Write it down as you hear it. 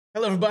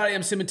Hello everybody,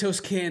 I'm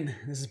CinnamonToastKen.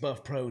 This is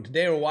Buff Pro, and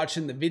today we're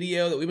watching the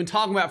video that we've been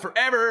talking about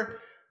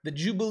forever. The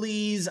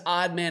Jubilee's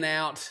Odd Man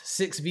Out,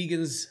 6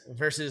 vegans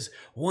versus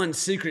 1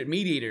 secret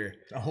meat eater.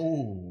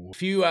 Oh. A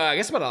few, I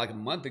guess about like a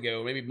month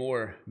ago, maybe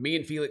more, me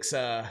and Felix,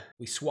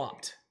 we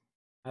swapped.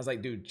 I was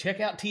like, dude,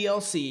 check out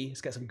TLC. It's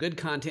got some good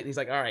content. He's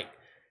like, all right,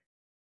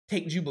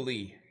 take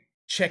Jubilee.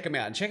 Check him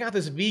out. And check out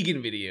this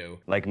vegan video.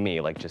 Like me,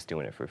 like just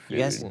doing it for food.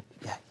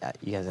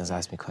 You guys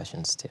ask me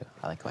questions too.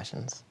 I like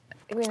questions.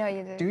 We know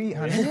you do. Do you,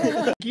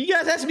 honey? You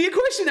guys asked me a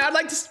question. I'd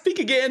like to speak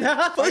again.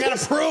 I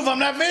gotta prove I'm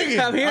not vegan.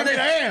 I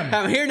am.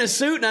 I'm here in a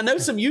suit, and I know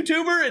some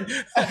YouTuber and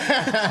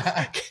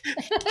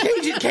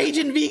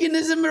Cajun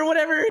veganism or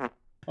whatever.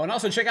 Oh, and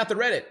also check out the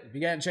Reddit. If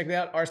you haven't checked it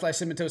out,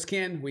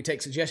 r/CinnamonToastKen. We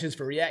take suggestions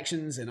for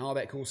reactions and all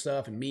that cool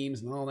stuff and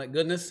memes and all that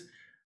goodness.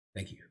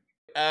 Thank you.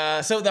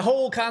 So the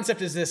whole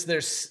concept is this: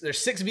 there's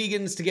 6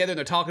 vegans together, and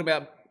they're talking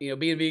about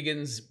being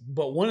vegans,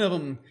 but one of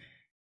them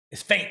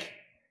is fake.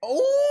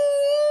 Oh.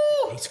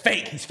 He's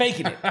fake. He's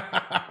faking it.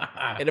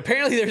 And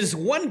apparently there's this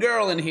one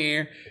girl in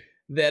here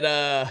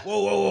that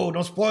Whoa,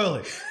 don't spoil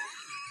it.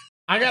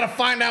 I gotta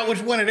find out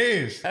which one it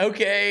is.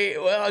 Okay,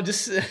 well,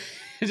 just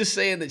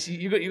saying that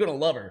you're gonna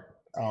love her.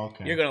 Oh,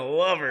 okay. You're gonna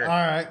love her.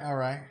 All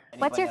right.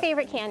 What's your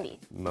favorite candy?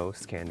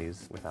 Most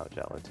candies without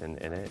gelatin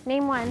in it.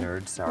 Name one.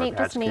 Nerds, Sour Nate,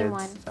 Patch just name Kids.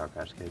 one. Sour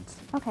Patch Kids.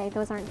 Okay,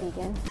 those aren't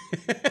vegan.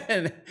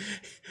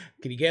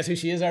 Can you guess who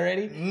she is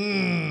already?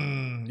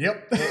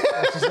 Yep.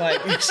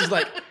 she's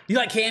like, you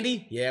like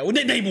candy? Yeah. Well,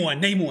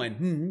 name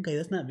one. Okay,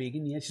 that's not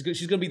vegan. Yeah,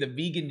 she's gonna be the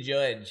vegan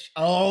judge.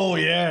 Oh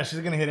yeah, she's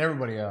gonna hit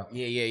everybody up.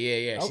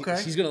 Yeah.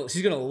 Okay. She's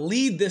gonna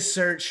lead this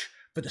search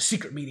for the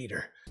secret meat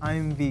eater. I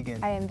am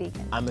vegan. I am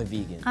vegan. I'm a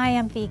vegan. I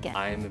am vegan.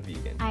 I am a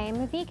vegan. I am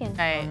a vegan.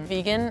 I am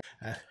vegan.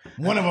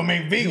 One of them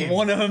ain't vegan.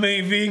 One of them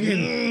ain't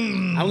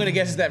vegan. I'm gonna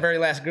guess it's that very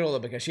last girl though,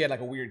 because she had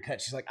like a weird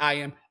cut. She's like, I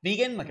am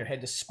vegan. Like her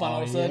head just spun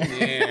all of a sudden.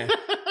 Yeah.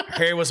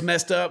 Her hair was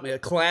messed up. A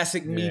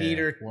classic meat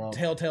eater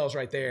telltales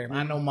right there.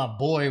 I know my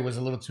boy was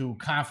a little too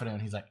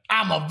confident. He's like,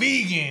 I'm a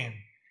vegan.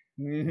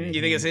 You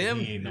think it's him?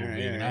 He ain't no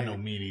vegan. Right. I know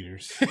meat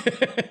eaters.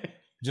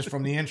 Just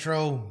from the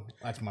intro,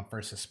 that's my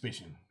first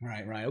suspicion.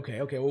 Right. Okay.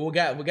 Well, we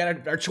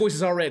got our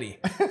choices already.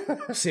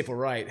 See if we're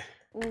right.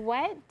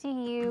 What do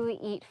you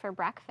eat for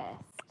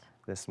breakfast?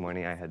 This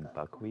morning I had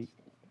buckwheat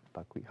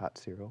hot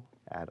cereal.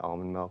 Add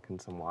almond milk and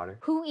some water.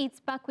 Who eats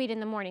buckwheat in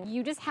the morning?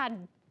 You just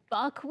had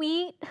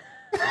buckwheat?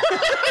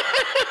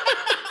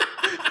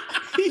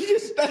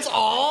 That's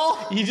all?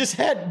 You just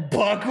had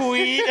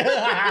buckwheat?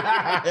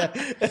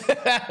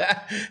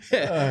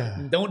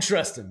 Don't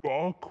trust him.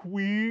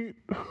 Buckwheat.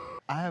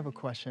 I have a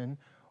question.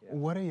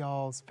 What are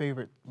y'all's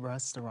favorite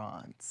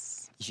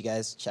restaurants? You should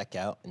guys check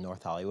out in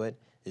North Hollywood.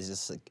 It's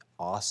just like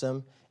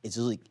awesome.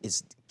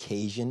 It's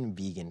Cajun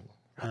vegan.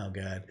 Oh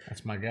God.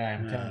 That's my guy,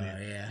 I'm telling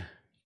you. Yeah.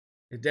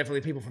 There's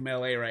definitely people from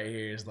LA right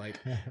here. It's like,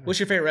 what's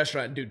your favorite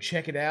restaurant? Dude,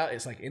 check it out.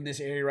 It's like in this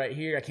area right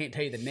here. I can't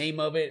tell you the name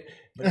of it,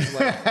 but it's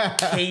like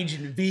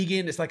Cajun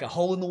vegan. It's like a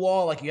hole in the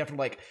wall. Like you have to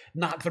like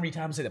knock 3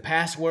 times, say the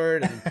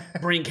password, and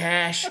bring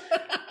cash.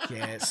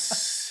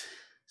 Yes.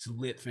 It's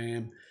lit,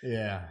 fam.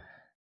 Yeah.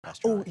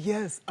 Oh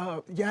yes,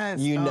 yes.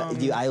 You know,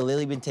 dude, I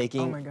literally been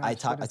taking. Oh my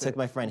gosh, I took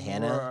my friend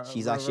Hannah.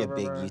 She's actually a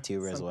big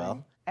YouTuber as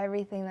well.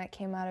 Everything that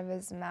came out of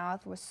his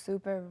mouth was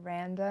super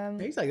random.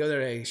 He's like, oh,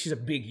 there. She's a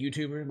big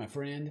YouTuber, my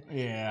friend.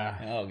 Yeah.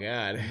 Oh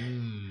God.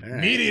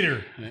 Right. Meat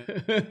eater.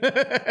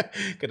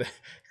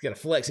 Gotta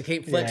flex. He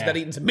can't flex without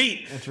eating some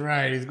meat. That's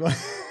right. He's going.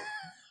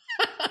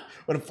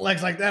 With a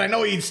flex like that, I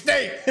know he eats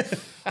steak.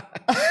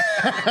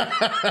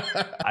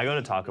 I go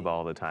to Taco Bell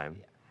all the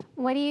time.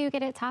 What do you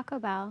get at Taco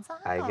Bell?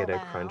 I get a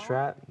crunch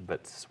wrap,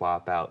 but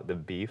swap out the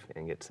beef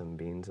and get some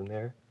beans in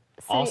there.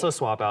 So Also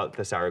swap out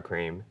the sour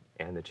cream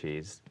and the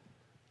cheese.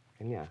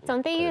 And yeah.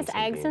 don't they put use some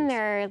eggs in beans.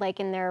 their, like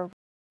in their...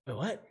 Wait,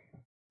 what?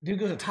 Dude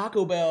goes to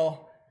Taco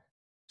Bell,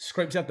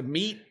 scrapes out the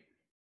meat,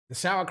 the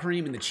sour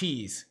cream, and the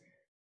cheese.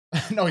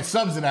 No, he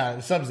subs it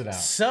out. So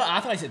I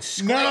thought he said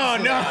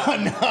scrapes No.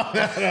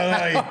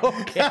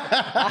 Okay.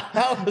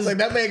 It's like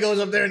that man goes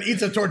up there and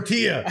eats a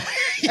tortilla.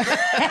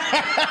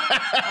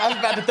 I was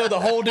about to throw the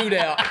whole dude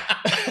out.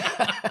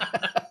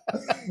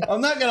 I'm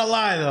not gonna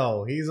lie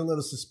though, he's a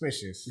little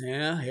suspicious.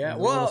 Yeah. He's a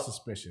Well, little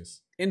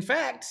suspicious. in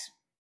fact,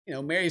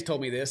 Mary's told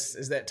me this,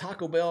 is that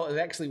Taco Bell is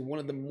actually one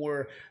of the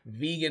more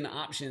vegan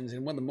options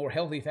and one of the more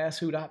healthy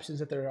fast food options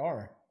that there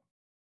are.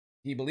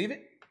 Do you believe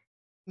it?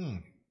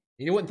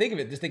 You wouldn't think of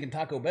it just thinking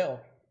Taco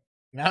Bell.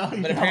 No,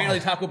 But apparently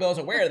Taco Bell's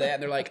aware of that,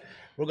 and they're like,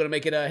 we're going to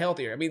make it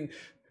healthier. I mean,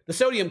 the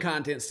sodium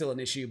content's still an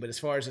issue, but as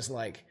far as just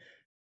like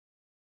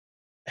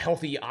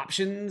healthy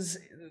options,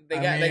 they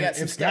got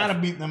some it's stuff. gotta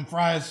beat them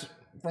fries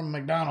from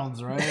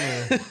McDonald's, right?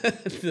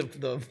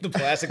 the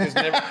plastic was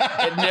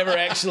never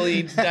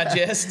actually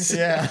digests.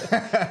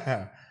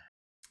 Yeah.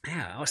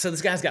 Yeah. So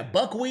this guy's got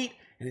buckwheat,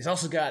 and he's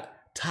also got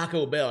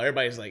Taco Bell.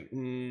 Everybody's like, I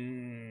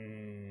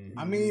mean,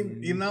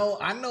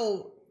 I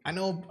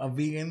know a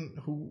vegan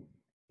who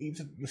eats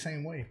it the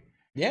same way.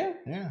 Yeah.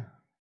 Yeah.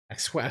 I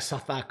swear,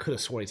 I could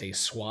have sworn he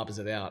swabs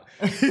it out.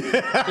 Like,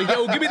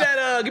 yo, give me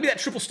that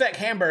triple stack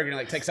hamburger, and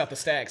like takes out the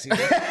stacks. You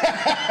know?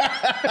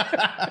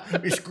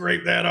 We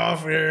scrape that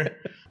off here.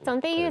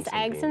 Don't they use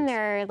eggs in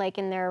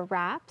their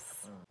wraps?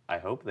 I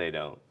hope they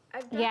don't.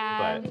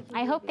 Yeah, But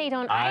I hope they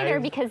don't either,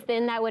 because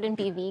then that wouldn't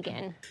be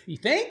vegan. You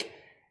think?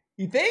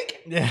 You think?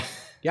 Yeah.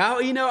 Yeah,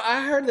 you know,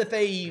 I heard that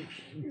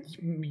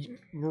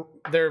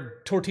their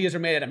tortillas are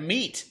made out of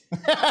meat.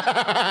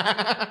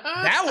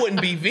 That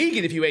wouldn't be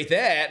vegan if you ate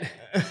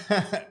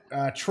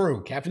that.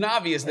 True. Captain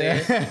Obvious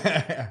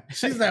there.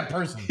 She's that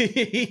person.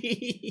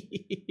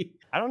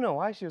 I don't know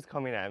why she was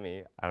coming at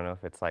me. I don't know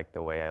if it's like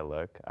the way I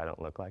look. I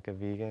don't look like a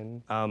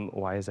vegan.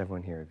 Why is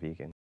everyone here a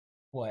vegan?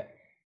 What?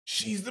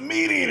 She's the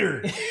meat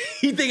eater.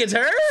 You think it's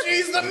her?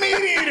 She's the meat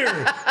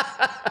eater.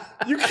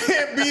 You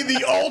can't be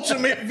the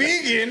ultimate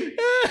vegan.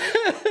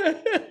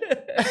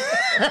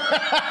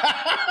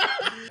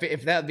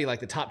 If that would be like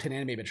the top 10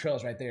 anime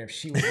betrayals right there, if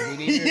she was a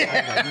vegan eater,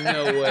 I'd be like,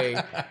 no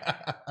way.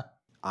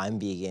 I'm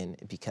vegan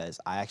because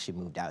I actually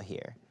moved out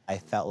here. I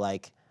felt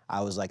like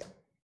I was like,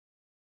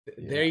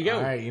 There you go.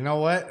 All right, you know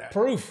what?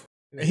 Proof.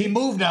 He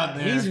moved out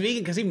there. He's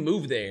vegan because he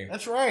moved there.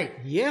 That's right.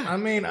 Yeah. I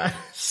mean,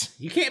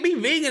 You can't be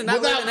vegan and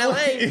not live in LA.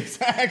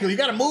 Exactly. You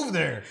got to move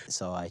there.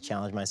 so I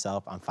challenged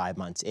myself. I'm 5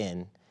 months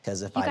in.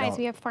 Because if You I guys, don't,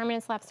 we have 4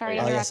 minutes left. Sorry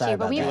to Oh, yeah, interrupt sorry you,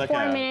 but we about have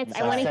that. 4 minutes.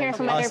 I want to hear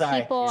from other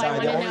people. Sorry, I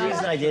want the to only know.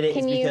 reason I did it is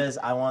Can you- because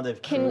I wanted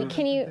to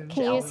Can you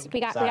just, we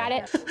got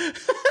it.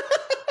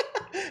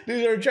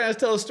 Dude, they were trying to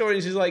tell a story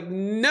and she's like,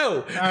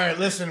 no. All right,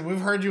 listen, we've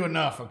heard you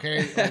enough,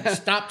 okay? Like,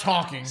 stop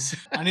talking.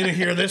 I need to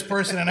hear this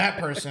person and that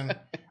person.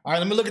 All right,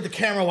 let me look at the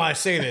camera while I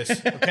say this,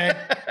 okay?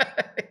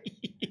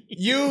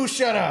 You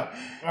shut up.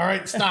 All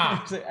right,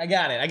 stop. I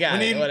got it. We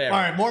need, Whatever.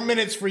 all right, more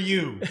minutes for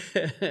you.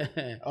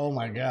 Oh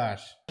my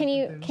gosh. Can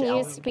you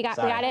just, we got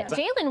it.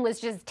 Jalen was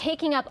just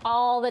taking up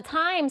all the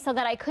time so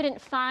that I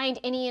couldn't find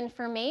any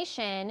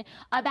information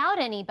about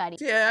anybody.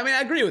 Yeah, I mean,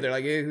 I agree with her.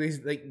 Like,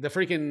 he's like the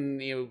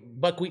freaking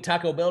buckwheat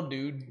Taco Bell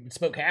dude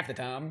spoke half the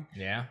time.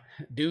 Yeah.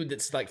 Dude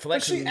that's like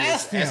flexing, she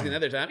asked him. asking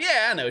another time.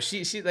 Yeah, I know.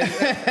 She like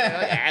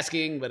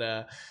asking,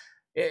 but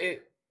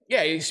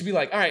yeah, you should be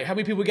like, all right, how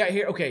many people we got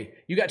here? Okay,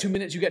 you got 2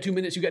 minutes. You got 2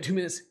 minutes. You got 2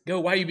 minutes. Go.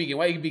 Why are you vegan?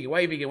 Why are you vegan? Why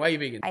are you vegan? Why are you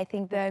vegan? I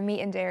think the meat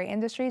and dairy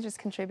industry just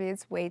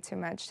contributes way too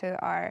much to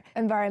our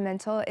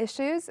environmental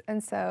issues,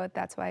 and so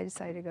that's why I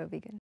decided to go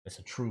vegan. That's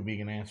a true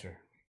vegan answer.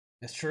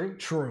 That's true.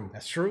 True.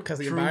 That's true because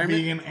the True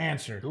environment. vegan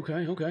answer.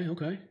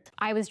 Okay.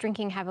 I was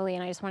drinking heavily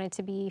and I just wanted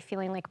to be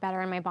feeling like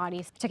better in my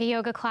body. Took a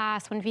yoga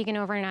class, went vegan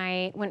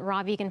overnight, went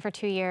raw vegan for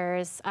 2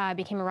 years,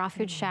 became a raw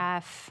food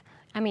chef.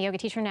 I'm a yoga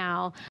teacher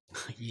now.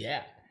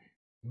 Yeah.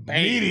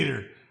 Meat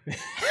eater.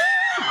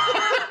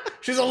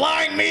 She's a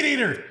lying meat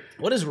eater.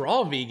 What is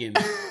raw vegan?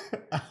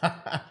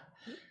 I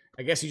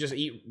guess you just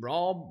eat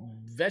raw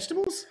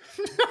vegetables?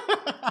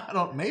 I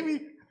don't,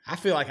 maybe. I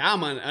feel like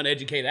I'm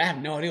uneducated. I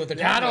have no idea what they're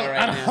talking about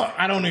right now.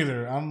 I don't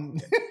either. I'm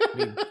I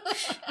mean,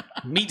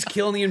 meat's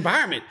killing the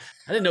environment.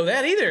 I didn't know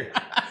that either.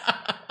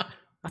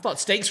 I thought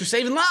steaks were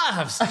saving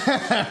lives.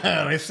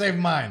 They saved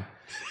mine.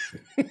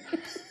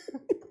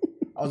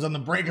 I was on the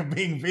brink of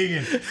being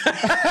vegan.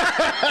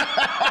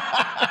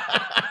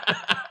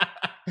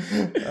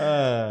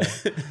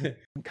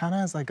 Kind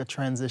of as like a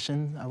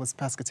transition. I was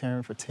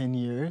pescatarian for 10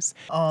 years.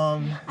 I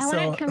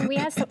want to come. We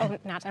ask. Oh,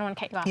 not. I don't want to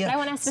cut you off. Yeah, but I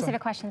want to ask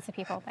specific questions to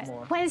people. But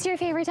what is your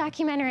favorite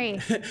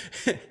documentary?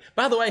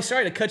 By the way,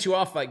 sorry to cut you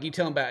off like you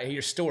telling about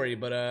your story,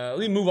 but let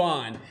me move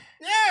on.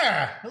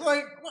 Yeah.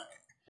 Like, what?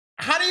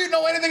 How do you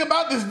know anything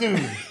about this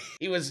dude?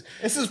 He was.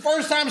 It's his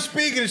first time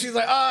speaking, and she's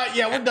like,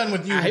 yeah, we're done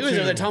with you. He was too."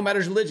 over there talking about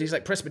his religion. He's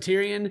like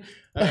Presbyterian.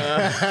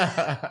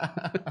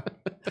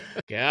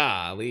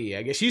 Golly,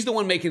 I guess she's the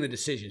one making the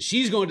decision.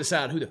 She's going to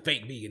decide who the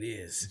fake vegan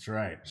is. That's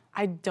right.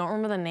 I don't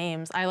remember the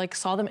names. I like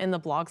saw them in the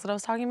blogs that I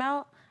was talking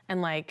about,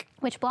 and like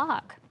Which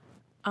blog?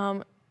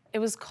 it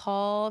was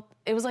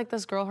like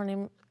this girl. Her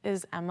name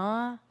is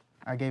Emma.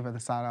 I gave her the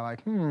side eye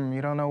like,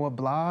 you don't know what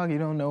blog, you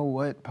don't know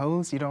what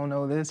post, you don't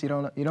know this, you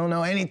don't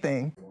know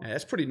anything. Yeah,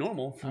 that's pretty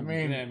normal. I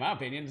mean, in my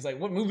opinion, it's like,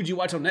 what movie did you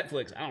watch on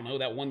Netflix? I don't know,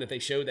 that one that they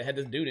showed that had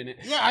this dude in it.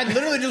 Yeah, I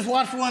literally just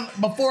watched one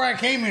before I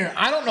came here.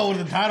 I don't know what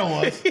the title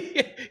was.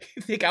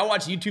 You think I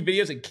watch YouTube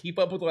videos and keep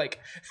up with like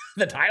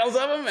the titles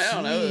of them? I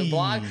don't know, the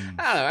blog.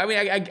 I don't know. I mean,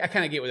 I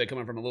kind of get where they're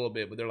coming from a little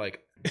bit, but they're like,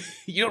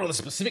 you don't know the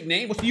specific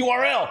name? What's the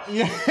URL?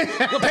 Yeah.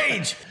 What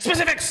page?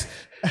 Specifics.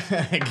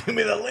 Give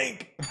me the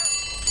link.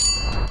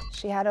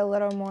 She had a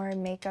little more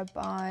makeup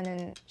on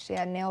and she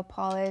had nail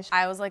polish.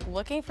 I was like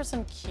looking for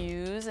some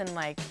cues, and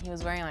like he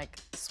was wearing like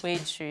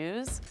suede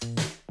shoes.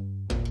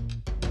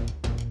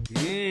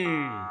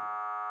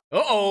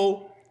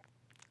 Uh-oh.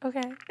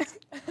 Okay.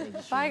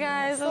 Bye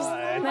guys. It was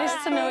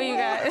nice to know you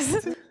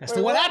guys. That's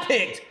the one I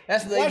picked.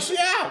 That's the Why's she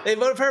out? They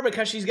voted for her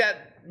because she's got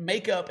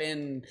makeup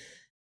and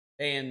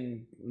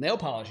nail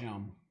polish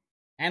on.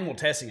 Animal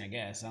testing, I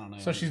guess. I don't know.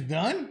 So she's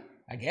done?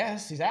 I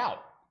guess she's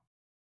out.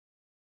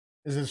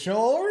 Is the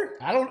show over?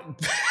 I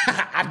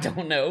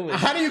don't know.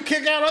 How do you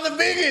kick out other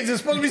vegans? It's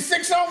supposed to be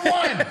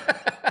 6-on-1.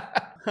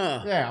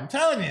 Huh. Yeah, I'm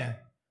telling you.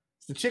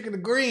 It's the chick in the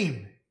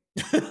green.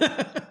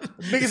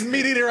 Biggest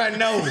meat eater I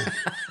know.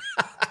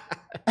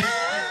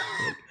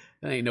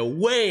 There ain't no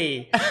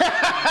way.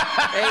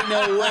 Ain't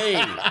no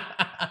way.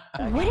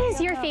 What is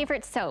your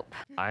favorite soap?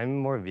 I'm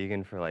more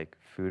vegan for like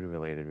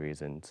food-related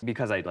reasons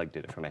because I like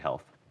did it for my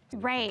health.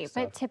 Right,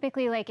 but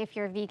typically, like if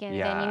you're vegan,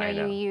 Yeah, then I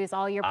know. you use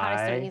all your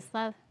products that you use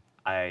love.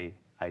 I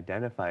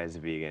identify as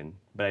vegan,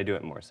 but I do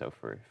it more so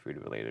for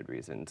food-related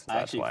reasons. I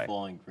That's actually why.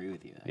 fully agree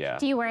with you. Yeah.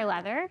 Do you wear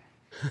leather?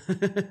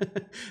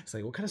 It's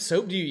like, what kind of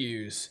soap do you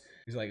use?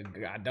 He's like,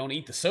 I don't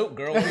eat the soap,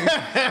 girl.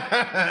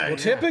 Well,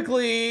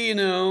 typically, you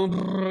know,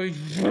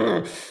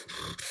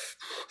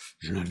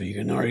 you're not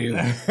vegan, are you?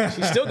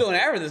 She's still going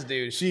after this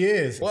dude. She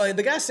is. Well,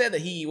 the guy said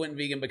that he went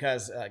vegan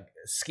because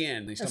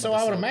skin. And so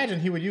I would imagine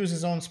he would use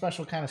his own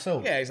special kind of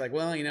soap. Yeah, he's like,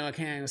 well, you know, I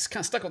can't. It's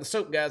kind of stuck on the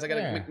soap, guys. I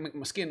gotta Yeah. make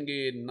my skin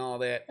good and all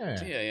that.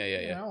 Yeah.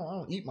 Yeah. I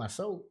don't eat my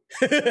soap.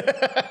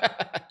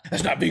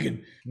 That's not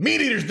vegan.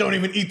 Meat eaters don't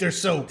even eat their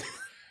soap.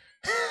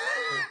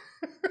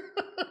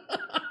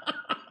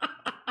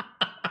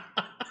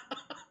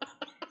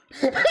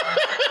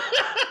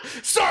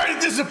 Sorry to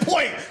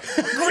disappoint,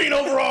 green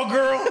overall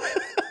girl.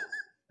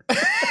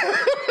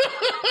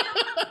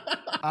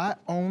 I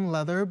own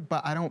leather,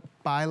 but I don't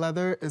buy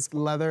leather. It's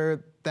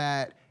leather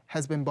that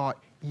has been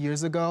bought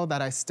years ago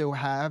that I still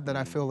have that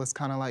I feel is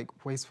kind of like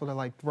wasteful to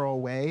like throw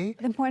away.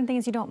 The important thing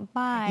is you don't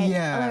buy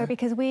leather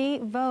because we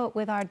vote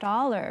with our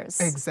dollars.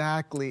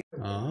 Exactly.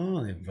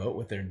 Oh, they vote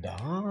with their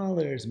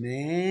dollars,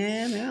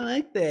 man. I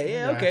like that.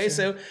 Yeah, okay.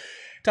 So,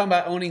 talking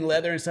about owning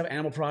leather and stuff,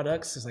 animal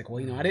products. It's like, well,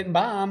 you know, I didn't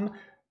buy them.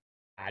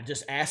 I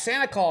just asked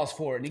Santa Claus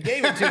for it, and he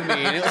gave it to me,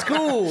 and it was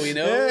cool, you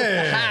know?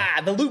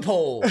 Ha, the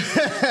loophole.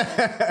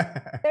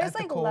 There's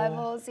like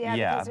levels, Yeah,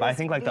 because but I there's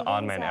think like the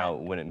odd vegans man that-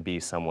 out wouldn't be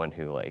someone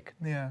who like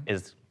Yeah.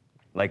 is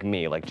like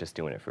me, like just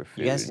doing it for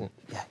food. You guys,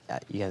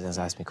 you guys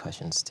ask me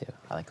questions too.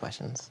 I like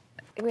questions.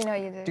 We know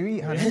you do. Do you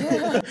eat honey?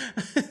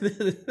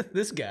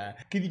 This guy.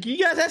 Can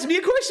you guys ask me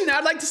a question?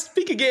 I'd like to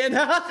speak again.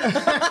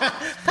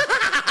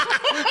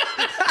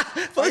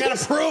 I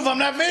gotta prove I'm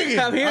not vegan.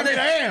 I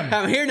am.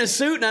 I'm here in a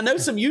suit and I know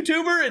some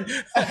YouTuber and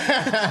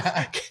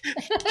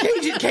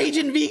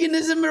Cajun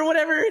veganism or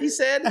whatever he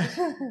said.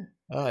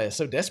 Oh, it's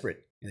so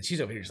desperate. And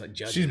she's over here just like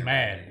judging. She's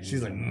mad.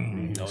 She's like,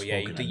 oh yeah,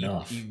 you think you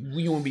want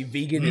to be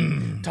vegan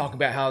and talk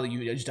about how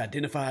you just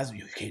identify as,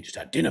 you can't just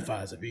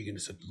identify as a vegan.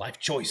 It's a life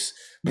choice.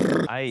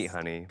 I eat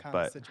honey,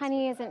 but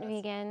Honey isn't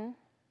vegan.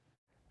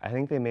 I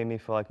think they made me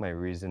feel like my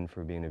reason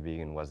for being a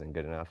vegan wasn't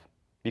good enough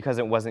because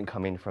it wasn't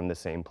coming from the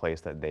same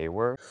place that they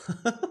were.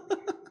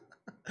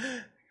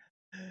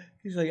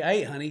 He's like, I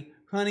ate honey.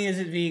 Honey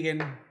isn't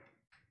vegan.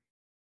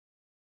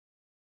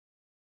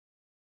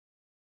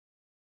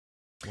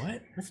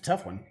 What? That's a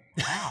tough one.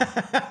 Wow.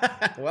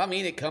 Well, I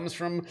mean, it comes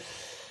from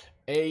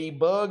a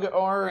bug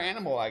or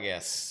animal, I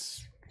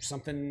guess.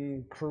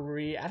 Something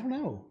I don't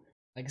know.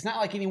 Like, it's not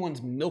like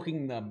anyone's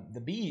milking the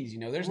bees, you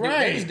know? They're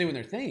just doing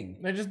their thing.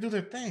 They just do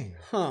their thing.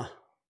 Huh.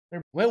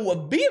 Well,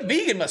 being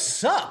vegan must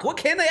suck. What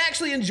can they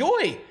actually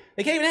enjoy?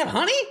 They can't even have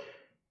honey?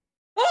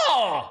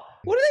 Oh!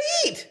 What do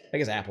they eat? I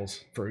guess apples,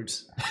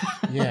 fruits.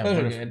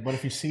 Yeah, but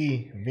if you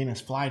see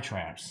Venus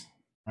flytraps,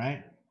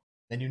 right?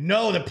 Then you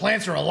know that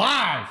plants are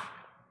alive.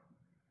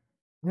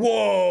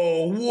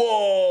 Whoa,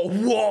 whoa,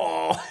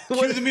 whoa.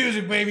 Cue the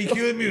music, baby.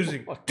 Cue the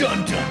music.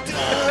 Dun, dun,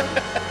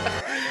 dun.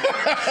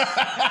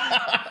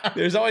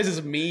 There's always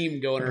this meme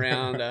going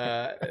around.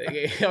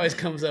 It always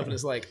comes up and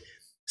it's like,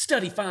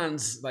 study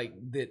finds like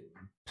that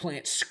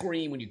plants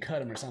scream when you cut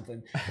them or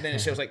something. And then it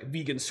shows like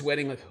vegan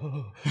sweating, like,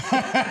 oh.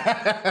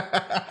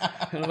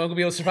 I don't know if I'm gonna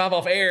be able to survive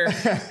off air.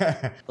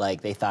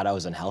 Like they thought I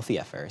was unhealthy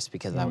at first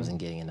because I wasn't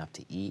getting enough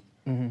to eat,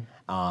 and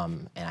I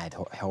had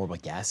horrible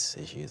gas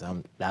issues.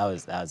 That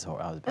was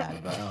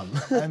bad.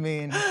 But I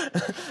mean, I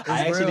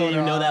actually didn't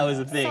even know that was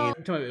a thing. You're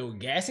talking about it was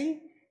gassy?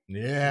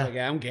 Yeah. Like,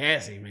 I'm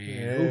gassy,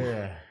 man.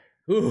 Yeah.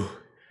 Ooh.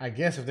 I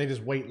guess if they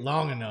just wait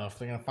long enough,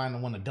 they're gonna find the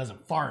one that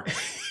doesn't fart.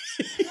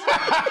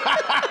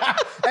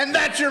 And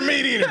that's your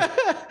meat eater.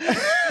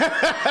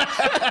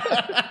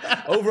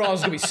 Overall,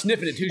 it's gonna be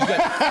sniffing it too. She's like,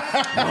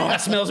 oh,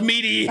 that smells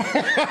meaty.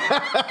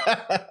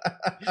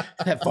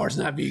 That fart's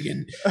not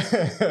vegan.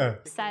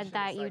 Said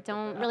that you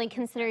don't really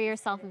consider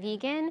yourself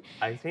vegan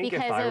I think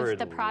if I because were of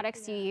the to-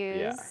 products you use,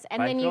 Yeah.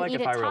 and I then feel you like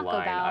eat if at I were Taco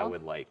lying, I Bell.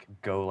 would like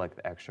go like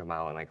the extra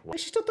mile and like.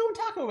 She's still throwing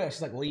Taco Bell.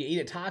 She's like, well, you eat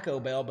at Taco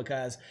Bell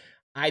because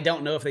I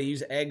don't know if they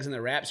use eggs in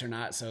their wraps or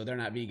not, so they're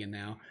not vegan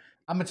now.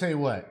 I'm gonna tell you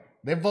what.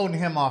 They're voting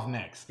him off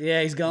next.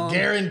 Yeah, he's gone.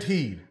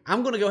 Guaranteed.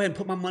 I'm gonna go ahead and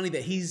put my money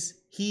that he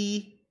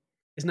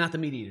is not the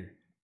meat eater.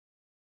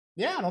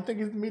 Yeah, I don't think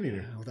he's the meat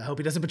eater. I hope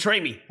he doesn't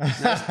betray me.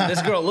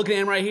 This girl looking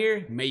at him right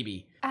here,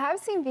 maybe. I have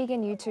seen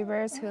vegan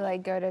YouTubers who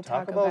like go to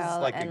Taco Bell's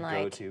Bell like a and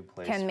like go-to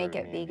place can make for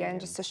it being vegan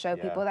just to show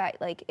vegans. people that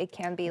like it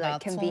can be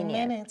like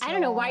convenient. I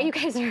don't know why you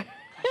guys are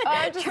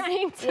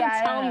trying to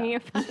tell me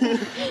about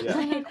it.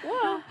 Like,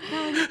 whoa.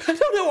 I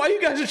don't know why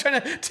you guys are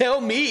trying to tell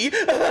me.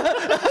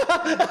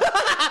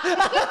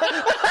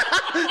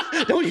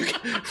 Don't you?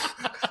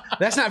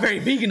 That's not very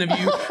vegan of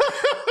you.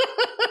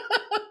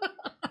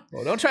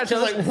 Well, don't try to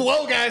tell She's like,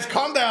 whoa, guys,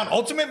 calm down.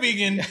 Ultimate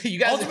vegan.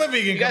 Ultimate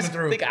vegan you guys coming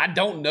through. think I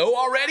don't know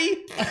already?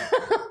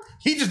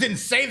 He just didn't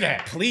say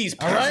that. Please,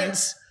 all right?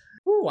 persons.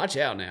 Ooh, watch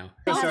out now.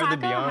 Taco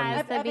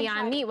has the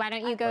Beyond Meat. Why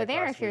don't you go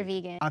there if you're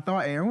vegan? I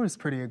thought Erin was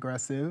pretty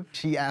aggressive.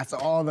 She asked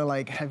all the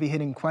like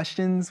heavy-hitting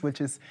questions,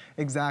 which is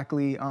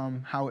exactly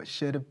how it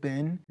should have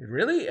been.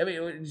 Really? I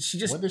mean, she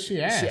just... What did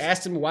she ask? She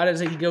asked him, why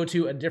doesn't he go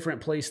to a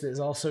different place that is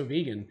also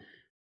vegan?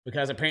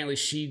 Because apparently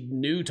she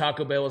knew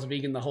Taco Bell was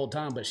vegan the whole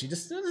time, but she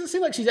just doesn't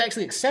seem like she's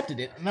actually accepted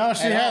it. No,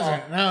 she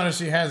hasn't. No,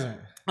 she hasn't.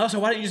 Oh, so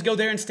why don't you just go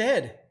there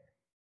instead?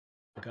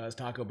 Because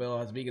Taco Bell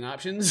has vegan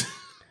options?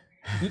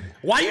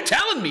 Why are you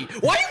telling me?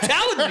 Why are you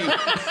telling me?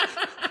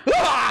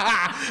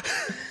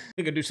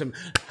 We could do some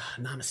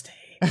namaste.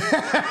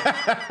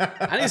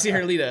 I need to see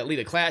her lead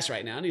a class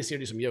right now. I need to see her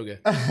do some yoga.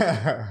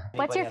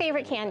 What's your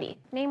favorite candy?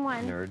 Name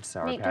one. Nerds,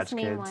 Sour Patch just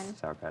name Kids. one.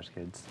 Sour Patch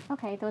Kids.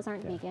 Okay, those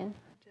aren't vegan.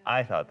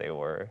 I thought they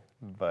were,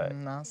 but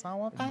No,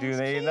 Sour Patch do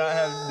they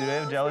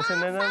have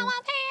gelatin in them?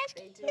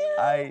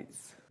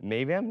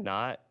 Maybe I'm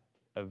not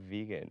a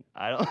vegan.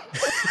 I don't.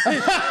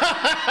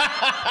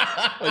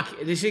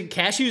 Did you say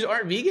cashews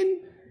aren't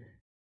vegan?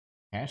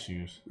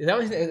 Cashews. Is that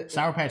what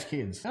Sour Patch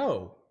Kids.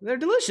 Oh, they're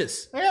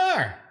delicious. They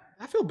are.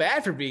 I feel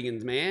bad for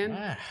vegans,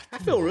 man. I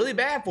feel really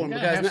bad for them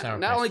because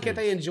not only can't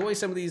they enjoy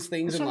some of these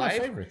things in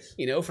life,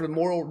 you know, for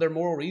their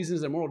moral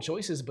reasons, their moral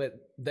choices, but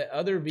the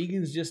other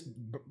vegans just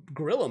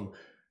grill them.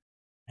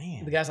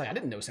 Man. The guy's like, I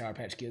didn't know Sour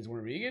Patch Kids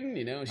were vegan,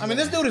 you know. I mean,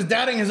 this dude is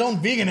doubting his own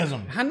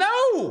veganism. I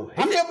know.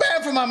 I feel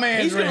bad for my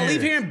man. He's gonna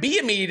leave here and be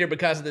a meat eater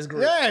because of this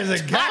group. Yeah, he's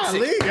like,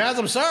 golly, guys,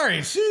 I'm sorry.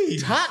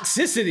 Jeez.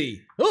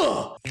 Toxicity.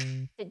 Ugh.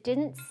 It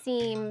didn't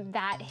seem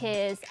that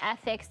his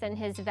ethics and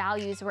his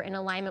values were in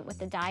alignment with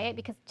the diet,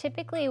 because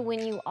typically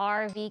when you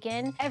are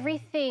vegan,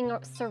 everything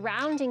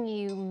surrounding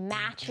you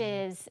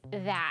matches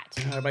that.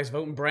 Everybody's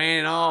voting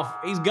Brandon off.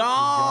 He's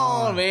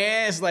gone,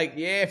 man. It's like,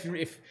 yeah,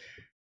 if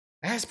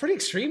that's pretty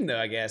extreme though,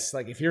 I guess.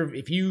 Like if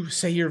you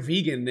say you're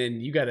vegan,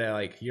 then you gotta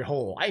like your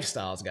whole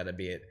lifestyle's gotta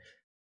be it.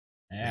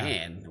 Yeah.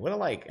 Man, what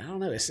I don't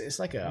know. It's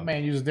like a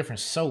man uses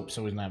different soap,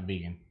 so he's not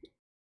vegan.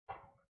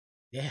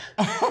 Yeah.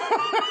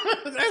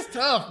 That's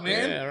tough,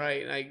 man. Yeah,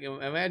 right. Like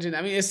imagine,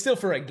 I mean, it's still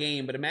for a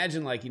game, but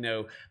imagine like, you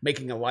know,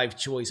 making a life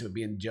choice but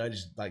being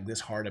judged like this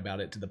hard about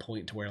it to the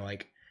point to where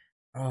like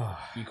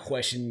you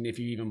question if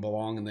you even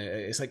belong in the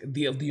it's like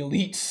the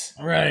elites.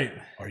 Right.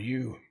 Are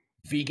you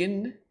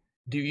vegan?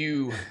 Do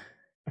you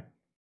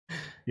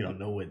don't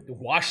know what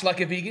wash like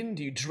a vegan?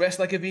 Do you dress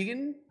like a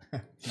vegan?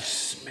 You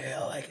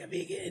smell like a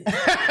vegan.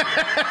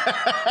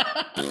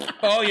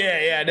 Oh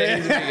yeah, that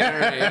is a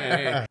vegan. Right,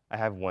 yeah. I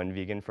have one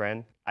vegan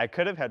friend. I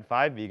could have had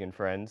 5 vegan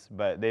friends,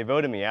 but they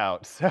voted me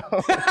out. So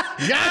got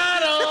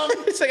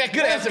him. It's like I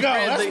could have some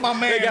friends. That's my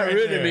man. They got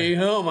rid of me.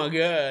 Oh my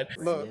god.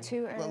 Look,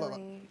 too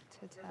early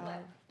to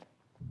tell.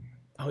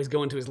 Oh, he's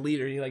going to his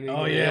leader. He's like,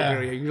 oh yeah,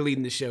 you're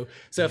leading the show.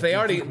 So if they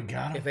already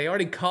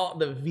caught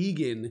the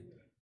vegan,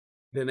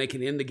 then they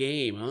can end the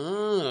game.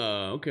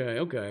 Oh,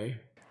 okay.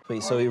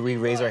 Wait, so we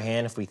raise our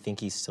hand if we think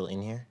he's still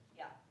in here?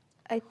 Yeah.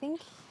 I think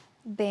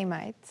they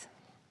might.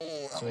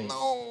 Sweet.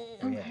 No.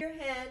 Raise your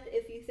hand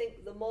if you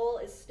think the mole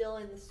is still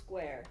in the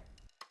square.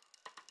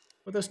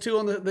 But those two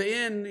on the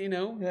end, you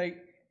know,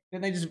 like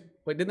didn't they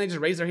just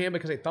raise their hand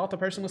because they thought the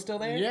person was still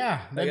there?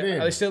 Yeah, they did.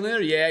 Are they still in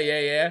there?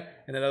 Yeah.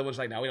 And then the other one's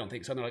like, no, we don't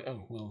think so. And they're like,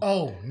 oh, well.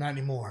 Oh, not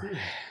anymore.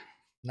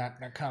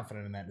 Not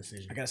confident in that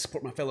decision. I gotta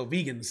support my fellow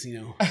vegans, you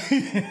know.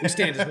 We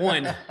stand as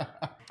one.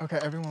 Okay,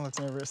 everyone looks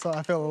nervous, so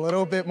I feel a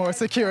little bit more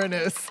secure in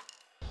this.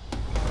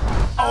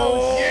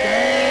 Oh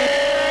yeah!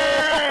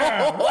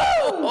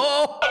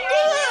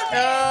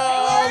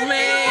 Oh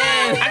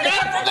man! I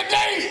got it from the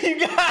gate! You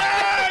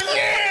got it!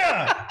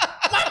 Yeah!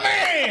 My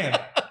man!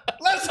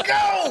 Let's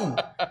go!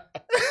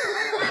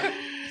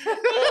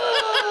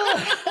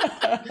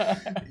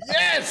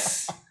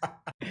 Yes!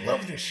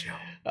 Love this show.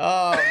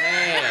 Oh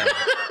man.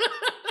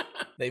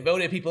 They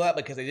voted people out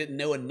because they didn't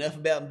know enough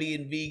about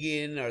being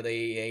vegan, or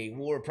they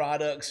wore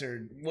products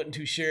or wasn't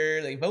too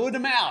sure. They voted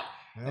them out.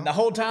 Yep. And the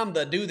whole time,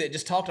 the dude that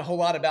just talked a whole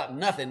lot about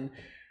nothing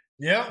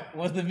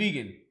was the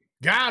vegan.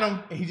 Got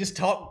him. He just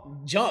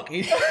talked junk.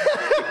 Yeah,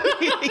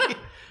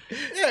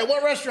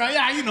 what restaurant?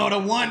 Yeah, you know, the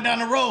one down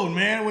the road,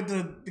 man, with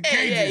the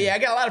Cajun. Yeah. I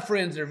got a lot of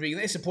friends that are vegan.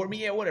 They support me.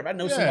 Yeah, whatever. I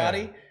know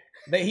somebody.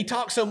 He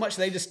talked so much,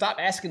 they just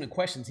stopped asking the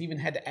questions. He even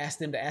had to ask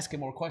them to ask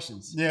him more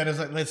questions. Yeah, there's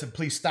like, listen,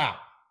 please stop.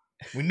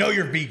 We know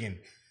you're vegan.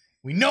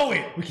 We know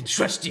it. We can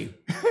trust you.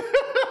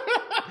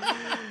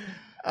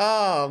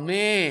 Oh,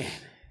 man.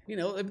 You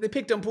know, they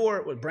picked on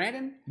poor,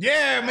 Brandon?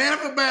 Yeah, man, I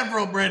feel bad for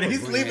old Brandon.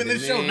 He's leaving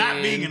this show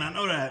not vegan. I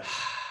know that.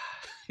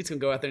 He's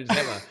going to go out there and just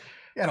have a...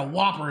 He had a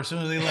Whopper as soon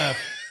as he left.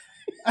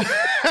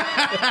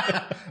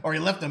 Or he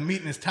left a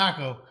meat in his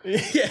taco.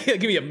 Yeah,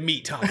 give me a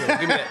meat taco.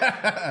 Give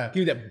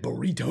me that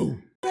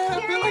burrito.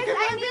 I feel like you're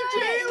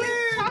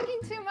talking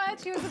too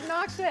much. He was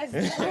obnoxious.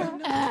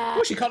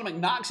 Well, she called him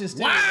obnoxious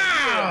too.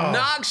 Wow!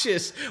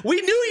 Obnoxious.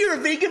 We knew you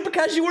were vegan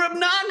because you were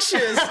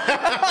obnoxious.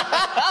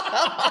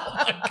 Oh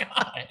my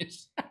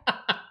gosh.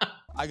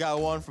 I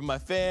got one from my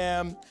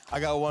fam. I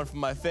got one from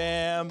my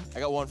fam. I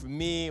got one from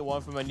me,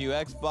 one from my new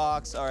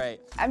Xbox. All right.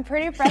 I'm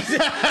pretty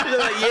frustrated. They're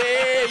like,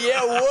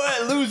 yeah,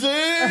 what,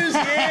 losers?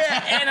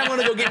 Yeah, and I'm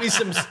gonna go get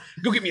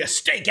me a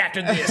steak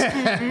after this.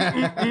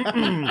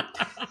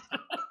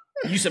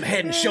 Use some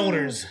Head and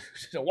Shoulders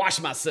to wash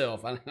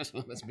myself. I don't know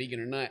if that's vegan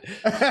or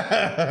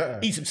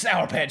not. Eat some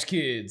Sour Patch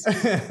Kids.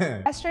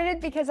 Frustrated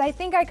because I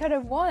think I could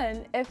have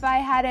won if I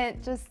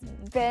hadn't just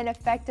been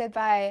affected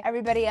by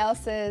everybody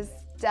else's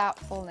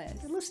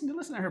doubtfulness. Listen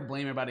to her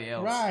blame everybody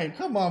else. Right,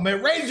 come on,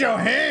 man, raise your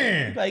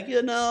hand. Like,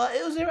 it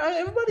was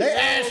everybody They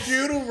else. asked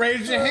you to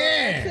raise your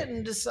hand. I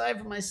couldn't decide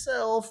for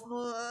myself.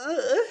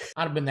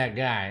 I'd have been that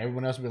guy.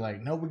 Everyone else would be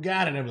like, no, we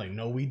got it. And they'd be like,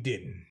 no, we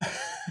didn't.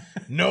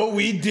 No,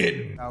 we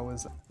didn't. I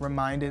was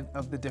reminded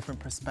of the different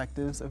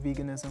perspectives of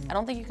veganism. I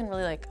don't think you can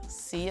really like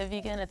see a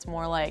vegan. It's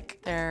more like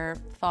their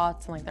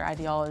thoughts and like their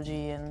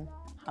ideology and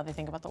how they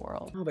think about the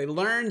world. Oh, they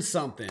learned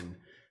something.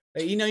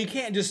 You know, you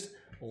can't just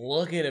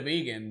look at a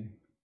vegan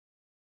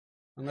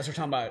unless we're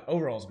talking about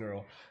overalls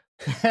girl.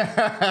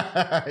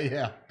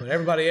 Yeah. But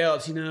everybody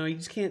else, you know, you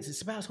just can't.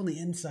 It's about what's on the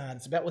inside.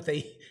 It's about what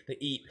they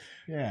eat.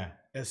 Yeah.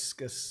 It's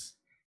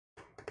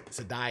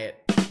a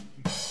diet.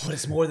 But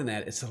it's more than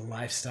that. It's a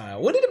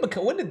lifestyle. When did it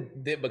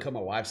become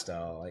a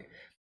lifestyle? Like,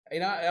 you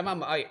know,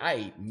 I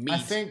eat meat. I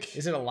think,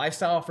 is it a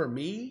lifestyle for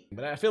me?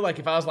 But I feel like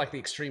if I was like the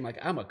extreme, like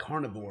I'm a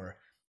carnivore.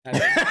 I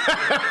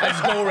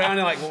just go around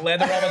in like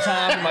leather all the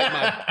time, and, like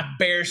my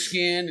bare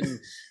skin. And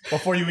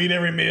before you eat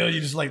every meal, you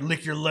just like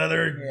lick your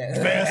leather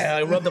vest.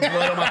 I rub the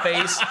blood on my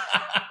face.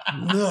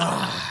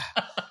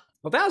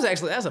 Well, that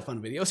was a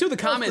fun video. Let's see what the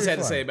comments had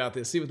to say about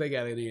this. See what they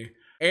got in here.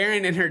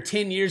 Erin and her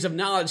 10 years of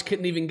knowledge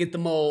couldn't even get the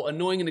mole.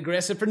 Annoying and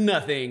aggressive for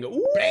nothing.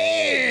 Ooh.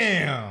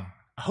 Damn.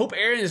 I hope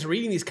Erin is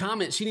reading these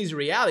comments. She needs a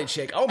reality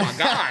check. Oh my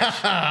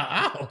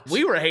gosh.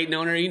 We were hating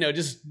on her,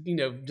 just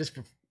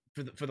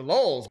for the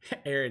lulz.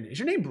 Erin, is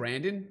your name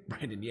Brandon?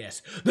 Brandon,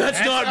 yes.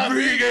 That's not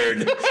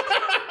vegan.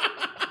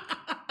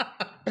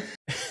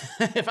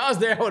 If I was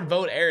there, I would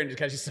vote Erin just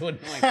because she's so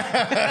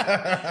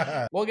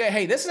annoying. Well,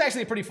 hey, this is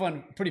actually a pretty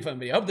fun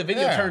video. I hope the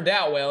video turned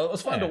out well. It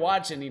was fun to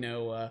watch and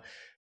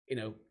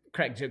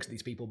crack jokes at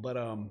these people. But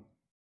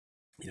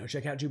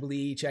check out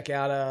Jubilee, check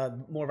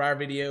out more of our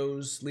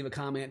videos, leave a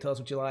comment, tell us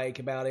what you like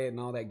about it and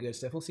all that good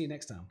stuff. We'll see you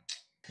next time.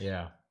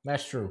 Yeah,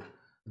 that's true.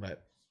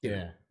 But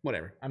yeah,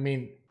 whatever. I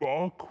mean,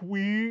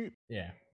 buckwheat. Yeah.